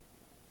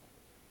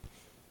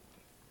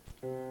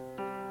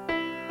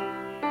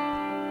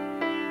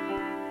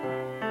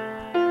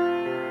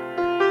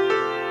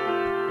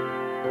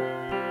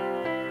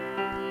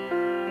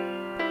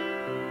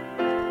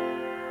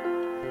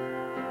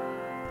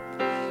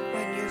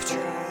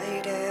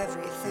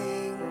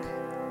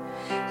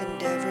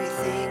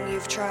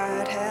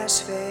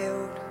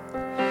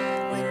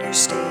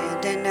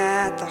standing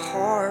at the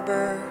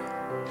harbor,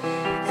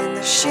 and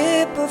the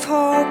ship of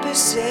hope is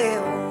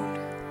sailed.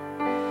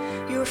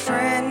 Your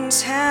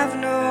friends have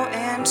no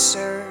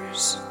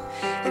answers,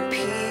 and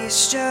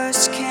peace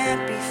just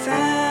can't be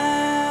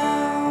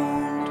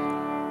found.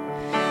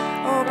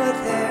 Oh, but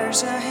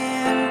there's a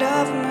hand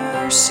of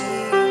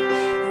mercy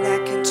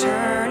that can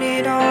turn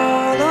it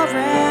all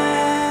around.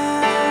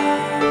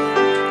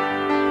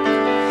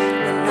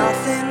 When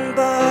nothing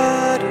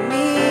but a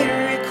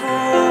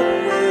miracle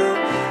will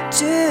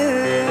do,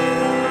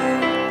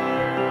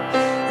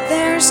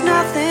 there's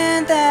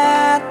nothing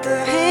that the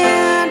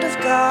hand of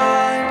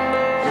God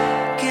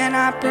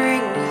cannot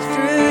bring you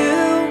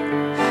through.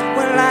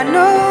 Well, I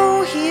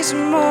know He's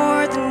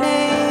more than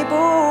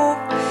able,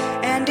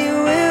 and He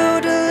will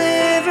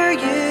deliver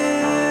you.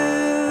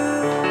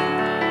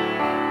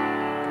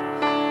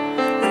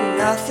 When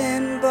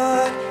nothing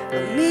but a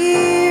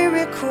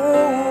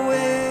miracle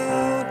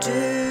will do.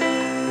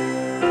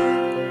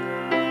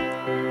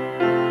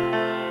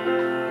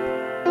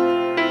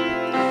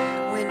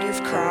 When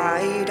you've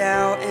cried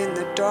out in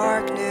the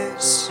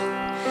darkness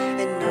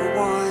and no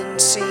one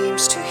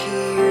seems to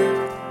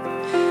hear,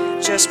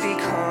 just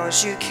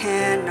because you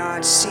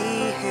cannot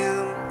see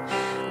Him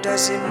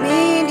doesn't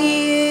mean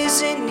He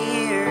isn't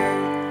near.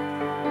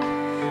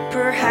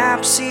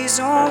 Perhaps He's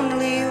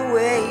only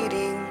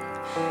waiting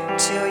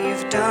till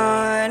you've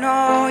done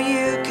all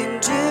you can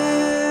do,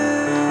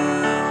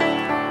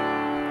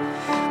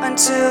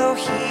 until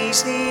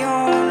He's the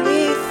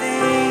only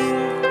thing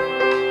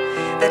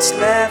that's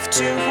left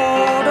to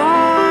hold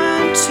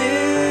on to.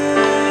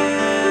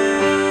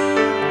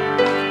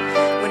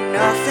 When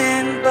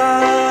nothing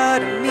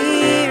but a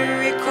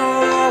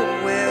miracle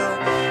will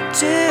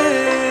do,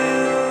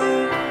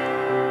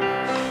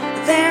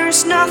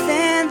 there's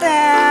nothing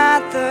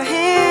that the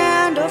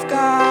hand of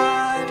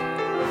God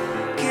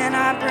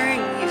cannot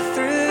bring you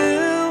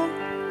through.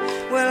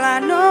 Well, I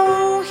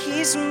know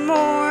He's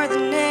more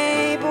than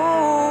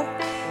able,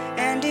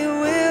 and He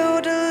will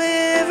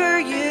deliver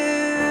you.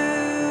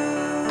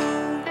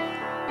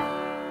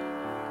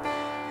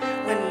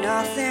 When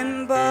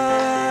nothing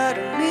but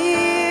a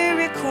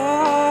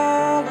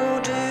miracle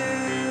will do.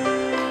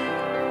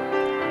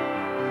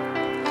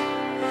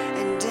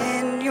 And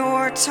in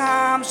your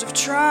times of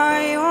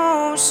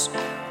trials,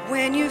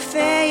 when you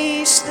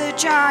face the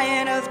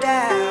giant of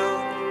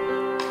doubt,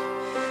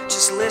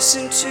 just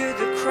listen to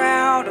the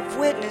crowd of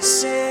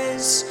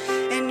witnesses,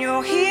 and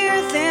you'll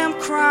hear them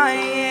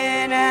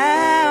crying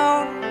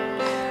out.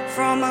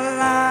 From a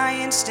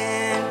lion's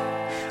den,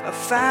 a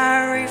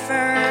fiery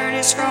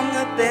furnace, from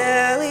the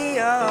belly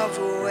of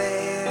a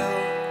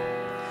whale,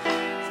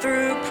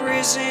 through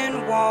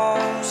prison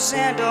walls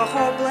and a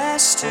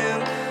hopeless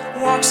tomb,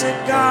 walks a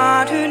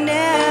God who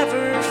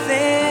never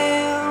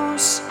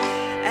fails.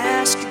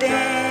 Ask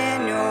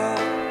Daniel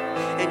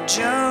and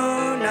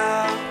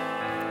Jonah,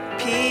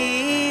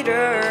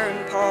 Peter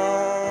and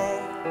Paul.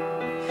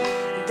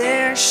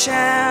 They're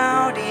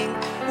shouting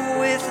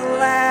with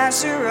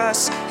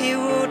Lazarus, He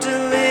will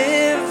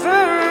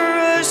deliver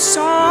us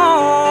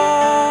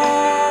all.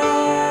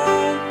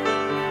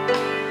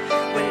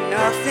 When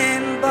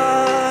nothing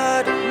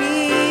but a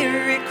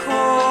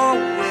miracle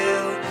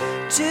will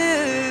do,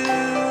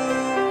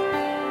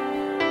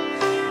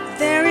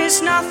 there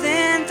is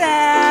nothing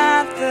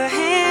that the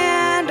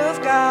hand of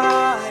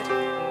God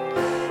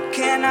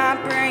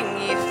cannot bring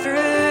you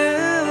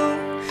through.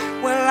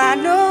 Well, I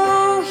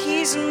know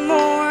He's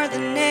more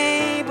than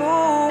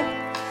able,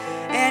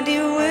 and He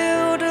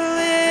will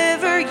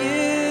deliver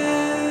you.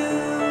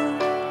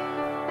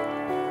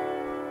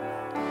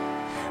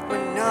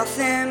 When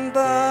nothing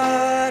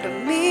but a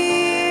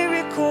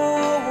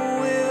miracle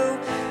will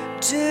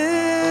do,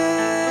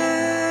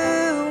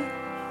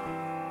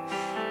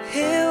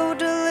 He'll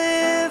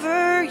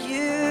deliver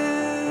you.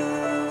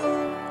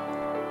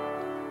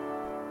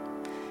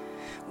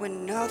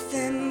 When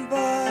nothing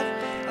but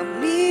a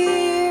miracle